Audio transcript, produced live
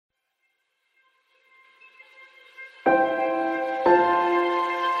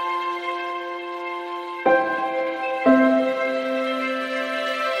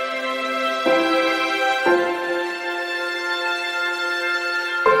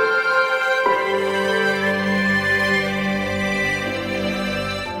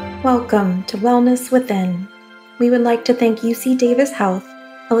Welcome to Wellness Within. We would like to thank UC Davis Health,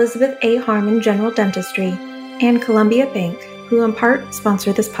 Elizabeth A. Harmon General Dentistry, and Columbia Bank, who in part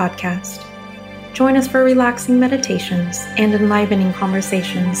sponsor this podcast. Join us for relaxing meditations and enlivening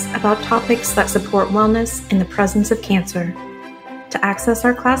conversations about topics that support wellness in the presence of cancer. To access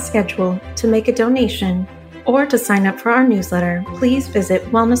our class schedule, to make a donation, or to sign up for our newsletter, please visit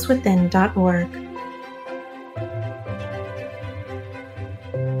wellnesswithin.org.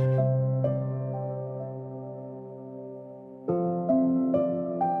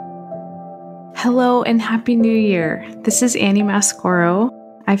 Hello and Happy New Year. This is Annie Mascoro.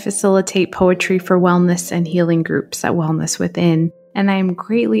 I facilitate poetry for wellness and healing groups at Wellness Within, and I am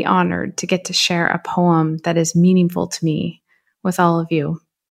greatly honored to get to share a poem that is meaningful to me with all of you.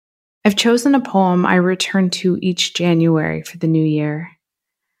 I've chosen a poem I return to each January for the new year.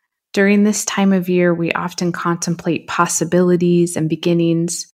 During this time of year, we often contemplate possibilities and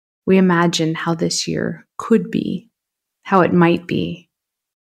beginnings. We imagine how this year could be, how it might be.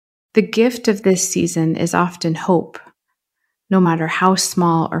 The gift of this season is often hope, no matter how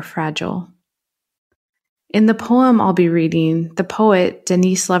small or fragile. In the poem I'll be reading, the poet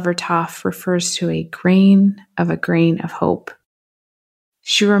Denise Levertov refers to a grain of hope.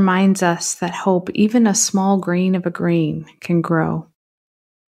 She reminds us that hope, even a small grain of a grain, can grow,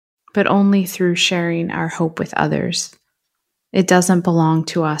 but only through sharing our hope with others. It doesn't belong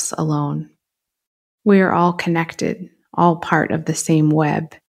to us alone. We are all connected, all part of the same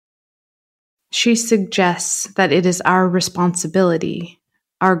web. She suggests that it is our responsibility,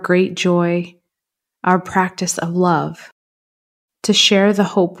 our great joy, our practice of love, to share the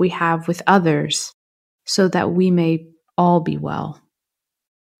hope we have with others so that we may all be well.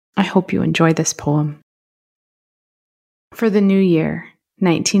 I hope you enjoy this poem. For the New Year,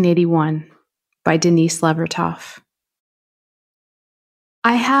 1981, by Denise Levertov.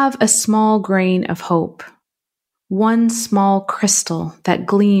 I have a small grain of hope, one small crystal that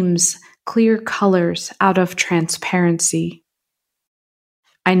gleams clear colors out of transparency.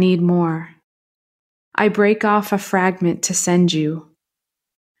 I need more. I break off a fragment to send you.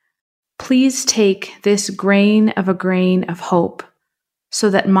 Please take this grain of hope so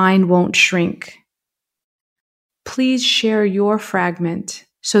that mine won't shrink. Please share your fragment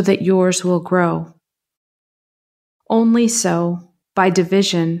so that yours will grow. Only so, by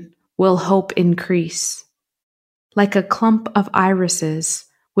division, will hope increase. Like a clump of irises,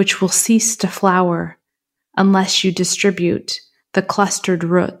 which will cease to flower unless you distribute the clustered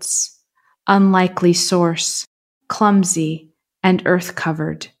roots, unlikely source, clumsy and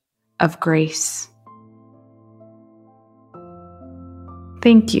earth-covered, of grace.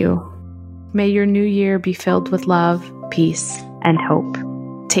 Thank you. May your new year be filled with love, peace, and hope.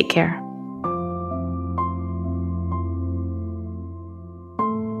 Take care.